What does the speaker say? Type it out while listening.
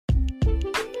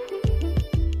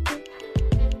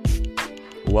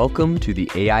Welcome to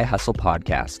the AI Hustle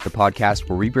Podcast, the podcast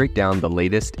where we break down the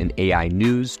latest in AI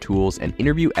news, tools, and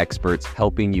interview experts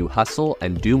helping you hustle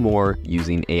and do more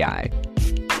using AI.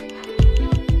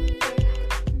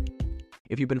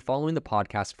 If you've been following the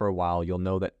podcast for a while, you'll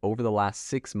know that over the last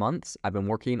 6 months, I've been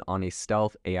working on a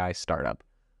stealth AI startup.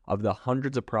 Of the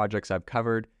hundreds of projects I've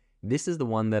covered, this is the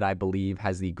one that I believe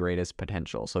has the greatest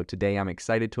potential. So today I'm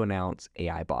excited to announce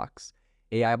AIBox.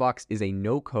 AIBox is a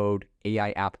no-code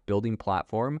AI app building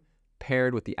platform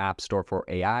paired with the App Store for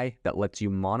AI that lets you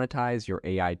monetize your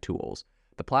AI tools.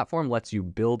 The platform lets you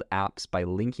build apps by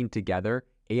linking together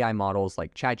AI models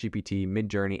like ChatGPT,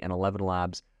 Midjourney, and 11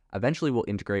 Labs. Eventually will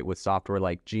integrate with software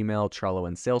like Gmail, Trello,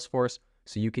 and Salesforce,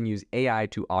 so you can use AI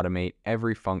to automate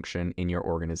every function in your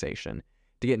organization.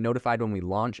 To get notified when we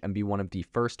launch and be one of the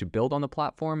first to build on the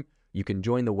platform, you can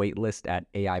join the waitlist at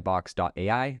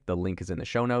aibox.ai. The link is in the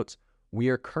show notes. We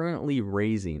are currently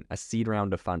raising a seed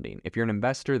round of funding. If you're an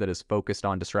investor that is focused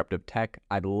on disruptive tech,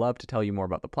 I'd love to tell you more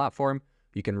about the platform.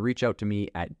 You can reach out to me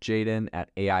at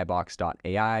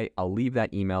jaden@aibox.ai. I'll leave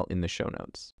that email in the show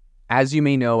notes. As you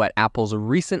may know, at Apple's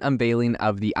recent unveiling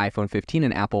of the iPhone 15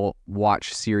 and Apple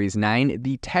Watch Series 9,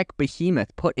 the tech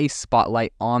behemoth put a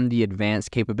spotlight on the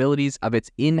advanced capabilities of its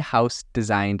in-house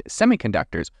designed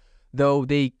semiconductors, though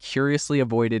they curiously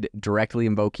avoided directly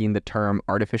invoking the term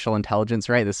artificial intelligence,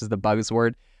 right? This is the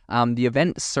buzzword. The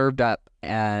event served up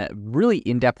a really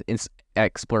in-depth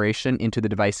exploration into the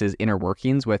device's inner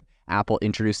workings, with Apple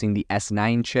introducing the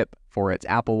S9 chip for its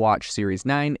Apple Watch Series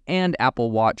 9 and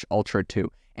Apple Watch Ultra 2.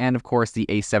 And of course, the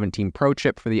A17 Pro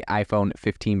chip for the iPhone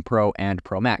 15 Pro and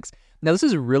Pro Max. Now, this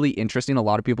is really interesting. A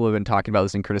lot of people have been talking about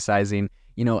this and criticizing,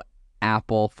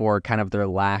 Apple for kind of their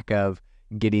lack of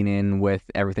getting in with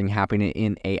everything happening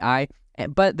in AI.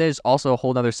 But there's also a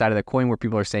whole other side of the coin where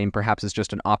people are saying perhaps it's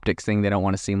just an optics thing. They don't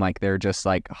want to seem like they're just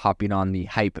like hopping on the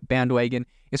hype bandwagon.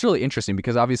 It's really interesting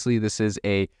because obviously this is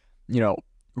a,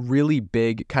 really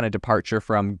big kind of departure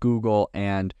from Google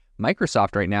and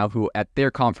Microsoft right now, who at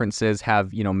their conferences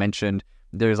have, mentioned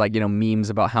there's memes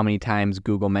about how many times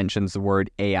Google mentions the word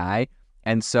AI.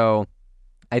 And so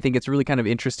I think it's really kind of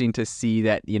interesting to see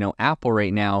that, Apple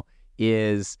right now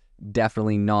is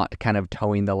definitely not kind of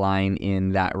towing the line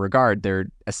in that regard. They're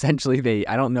essentially,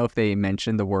 I don't know if they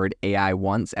mentioned the word AI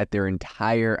once at their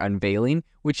entire unveiling,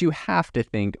 which you have to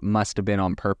think must have been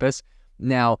on purpose.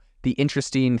 Now, the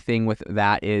interesting thing with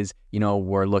that is,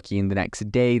 we're looking the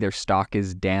next day, their stock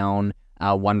is down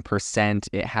 1%.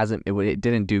 It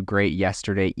didn't do great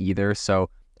yesterday either.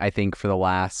 So I think for the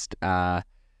last,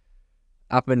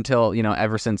 up until,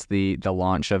 ever since the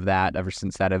launch of that, ever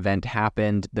since that event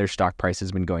happened, their stock price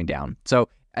has been going down. So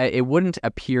it wouldn't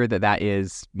appear that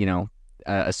is,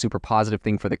 a super positive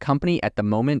thing for the company at the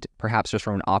moment, perhaps just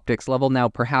from an optics level. Now,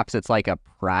 perhaps it's like a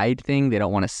pride thing. They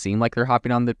don't want to seem like they're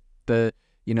hopping on the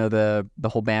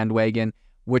whole bandwagon,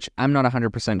 which I'm not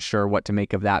 100% sure what to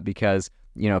make of that because,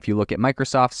 if you look at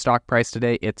Microsoft's stock price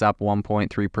today, it's up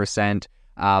 1.3%.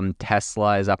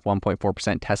 Tesla is up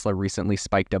 1.4%. Tesla recently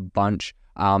spiked a bunch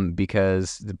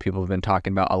because the people have been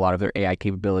talking about a lot of their AI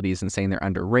capabilities and saying they're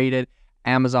underrated.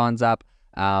 Amazon's up.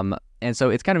 And so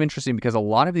it's kind of interesting because a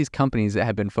lot of these companies that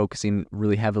have been focusing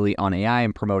really heavily on AI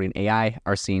and promoting AI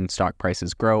are seeing stock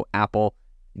prices grow. Apple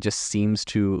just seems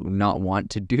to not want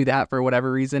to do that for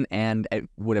whatever reason, and it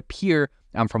would appear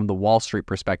from the Wall Street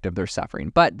perspective they're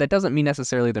suffering. But that doesn't mean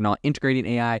necessarily they're not integrating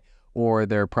AI or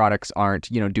their products aren't,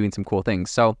 doing some cool things.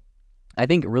 So I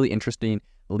think really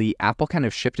interestingly, Apple kind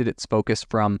of shifted its focus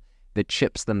from the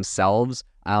chips themselves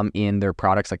in their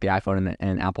products like the iPhone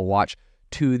and Apple Watch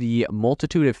to the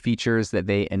multitude of features that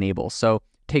they enable. So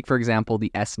take, for example,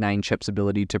 the S9 chip's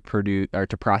ability to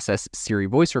process Siri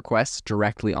voice requests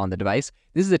directly on the device.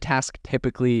 This is a task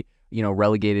typically,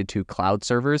 relegated to cloud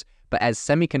servers. But as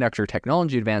semiconductor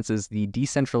technology advances, the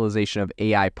decentralization of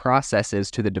AI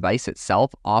processes to the device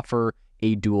itself offer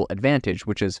a dual advantage,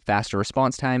 which is faster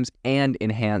response times and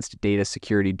enhanced data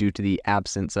security due to the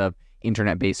absence of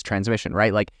internet-based transmission,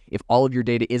 right? Like if all of your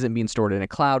data isn't being stored in a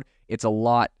cloud, it's a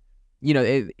lot,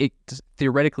 it's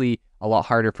theoretically a lot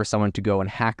harder for someone to go and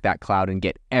hack that cloud and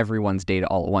get everyone's data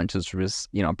all at once, which is,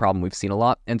 a problem we've seen a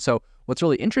lot. And so what's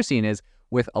really interesting is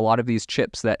with a lot of these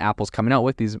chips that Apple's coming out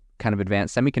with, these kind of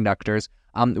advanced semiconductors,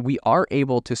 we are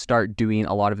able to start doing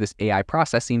a lot of this AI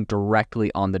processing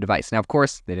directly on the device. Now, of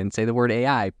course, they didn't say the word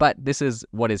AI, but this is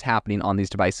what is happening on these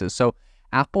devices. So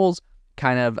Apple's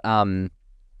kind of,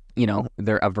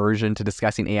 their aversion to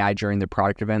discussing AI during their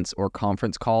product events or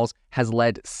conference calls has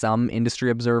led some industry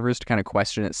observers to kind of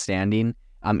question its standing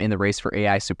in the race for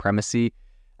AI supremacy.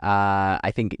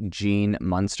 I think Gene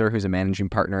Munster, who's a managing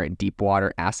partner at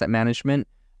Deepwater Asset Management,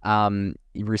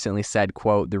 he recently said,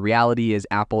 quote, "The reality is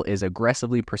Apple is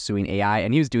aggressively pursuing AI."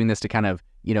 And he was doing this to kind of,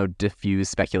 diffuse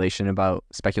speculations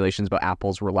about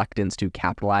Apple's reluctance to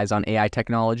capitalize on AI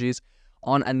technologies.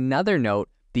 On another note,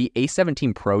 the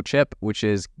A17 Pro chip, which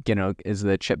is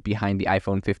the chip behind the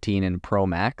iPhone 15 and Pro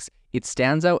Max, it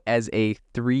stands out as a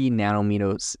 3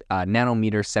 nanometer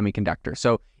semiconductor.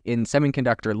 So in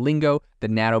semiconductor lingo, the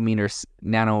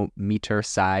nanometer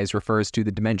size refers to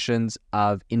the dimensions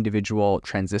of individual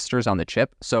transistors on the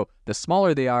chip. So the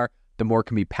smaller they are, the more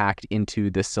can be packed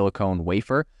into the silicone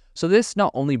wafer. So this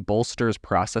not only bolsters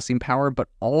processing power, but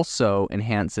also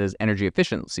enhances energy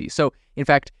efficiency. So in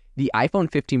fact, the iPhone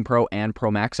 15 Pro and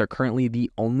Pro Max are currently the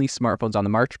only smartphones on the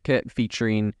market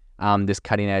featuring this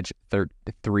cutting-edge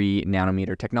 3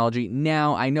 nanometer technology.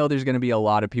 Now, I know there's going to be a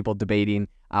lot of people debating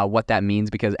what that means,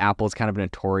 because Apple is kind of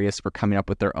notorious for coming up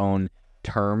with their own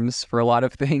terms for a lot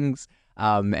of things,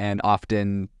 and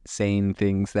often saying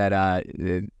things that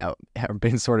have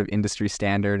been sort of industry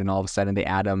standard, and all of a sudden they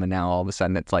add them, and now all of a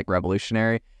sudden it's like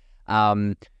revolutionary.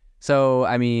 So,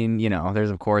 I mean,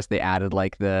 there's, of course, they added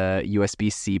like the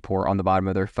USB-C port on the bottom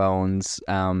of their phones,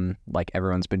 like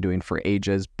everyone's been doing for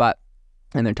ages.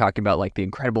 And they're talking about like the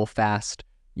incredible fast,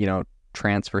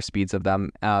 transfer speeds of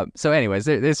them. So anyways,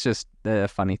 it's just a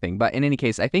funny thing. But in any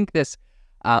case, I think this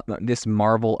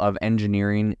marvel of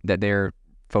engineering that they're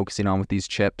focusing on with these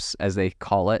chips, as they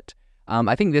call it,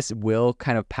 I think this will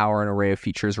kind of power an array of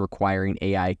features requiring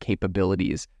AI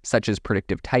capabilities, such as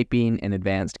predictive typing and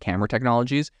advanced camera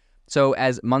technologies. So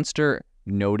as Munster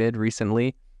noted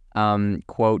recently,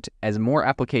 quote, "As more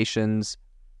applications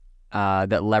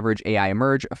that leverage AI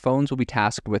emerge, phones will be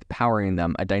tasked with powering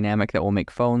them, a dynamic that will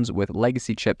make phones with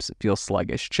legacy chips feel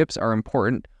sluggish. Chips are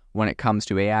important when it comes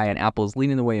to AI, and Apple is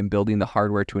leading the way in building the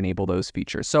hardware to enable those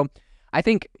features." So I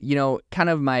think, kind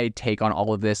of my take on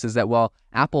all of this is that, well,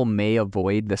 Apple may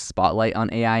avoid the spotlight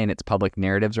on AI in its public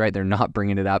narratives, right? They're not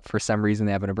bringing it up for some reason.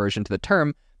 They have an aversion to the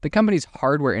term. The company's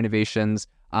hardware innovations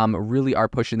really are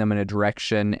pushing them in a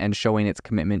direction and showing its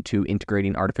commitment to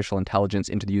integrating artificial intelligence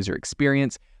into the user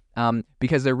experience,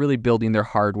 because they're really building their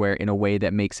hardware in a way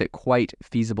that makes it quite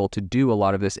feasible to do a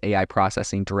lot of this AI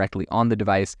processing directly on the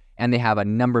device. And they have a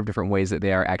number of different ways that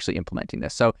they are actually implementing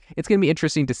this. So it's going to be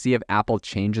interesting to see if Apple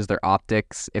changes their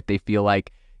optics, if they feel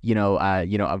like,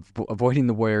 avoiding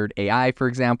the word AI, for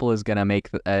example, is going to make,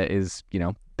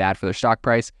 bad for their stock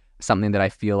price. Something that I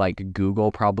feel like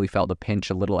Google probably felt the pinch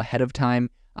a little ahead of time,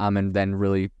 and then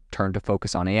really turned to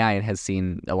focus on AI and has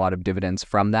seen a lot of dividends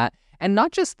from that. And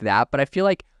not just that, but I feel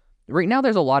like right now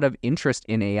there's a lot of interest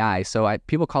in AI. So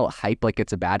people call it hype like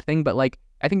it's a bad thing, but like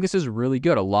I think this is really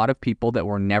good. A lot of people that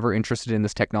were never interested in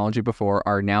this technology before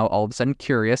are now all of a sudden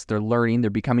curious. They're learning.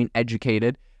 They're becoming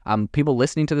educated. People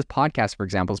listening to this podcast, for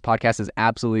example, this podcast has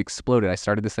absolutely exploded. I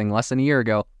started this thing less than a year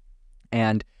ago,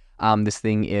 and this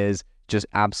thing is just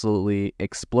absolutely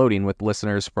exploding with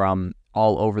listeners from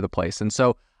all over the place. And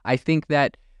so I think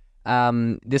that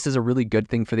this is a really good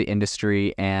thing for the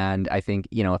industry. And I think,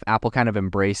 if Apple kind of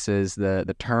embraces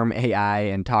the term AI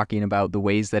and talking about the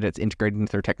ways that it's integrated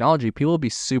into their technology, people will be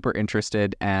super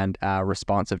interested and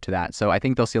responsive to that. So I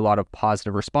think they'll see a lot of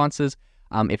positive responses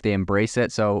if they embrace it.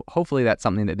 So hopefully that's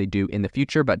something that they do in the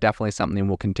future, but definitely something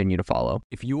we'll continue to follow.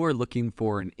 If you are looking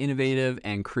for an innovative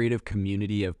and creative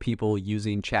community of people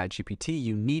using ChatGPT,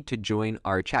 you need to join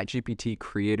our ChatGPT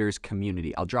creators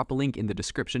community. I'll drop a link in the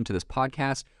description to this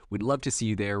podcast. We'd love to see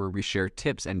you there, where we share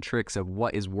tips and tricks of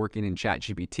what is working in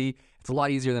ChatGPT. It's a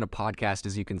lot easier than a podcast,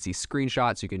 as you can see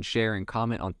screenshots, you can share and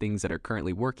comment on things that are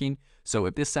currently working. So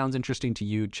if this sounds interesting to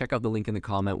you, check out the link in the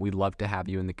comment. We'd love to have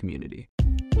you in the community.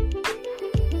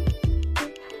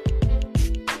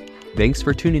 Thanks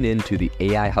for tuning in to the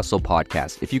AI Hustle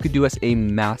podcast. If you could do us a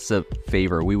massive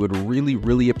favor, we would really,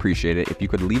 really appreciate it if you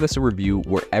could leave us a review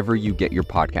wherever you get your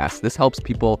podcasts. This helps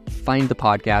people find the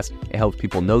podcast. It helps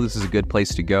people know this is a good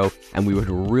place to go. And we would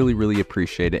really, really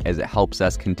appreciate it, as it helps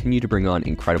us continue to bring on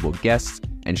incredible guests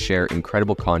and share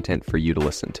incredible content for you to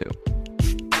listen to.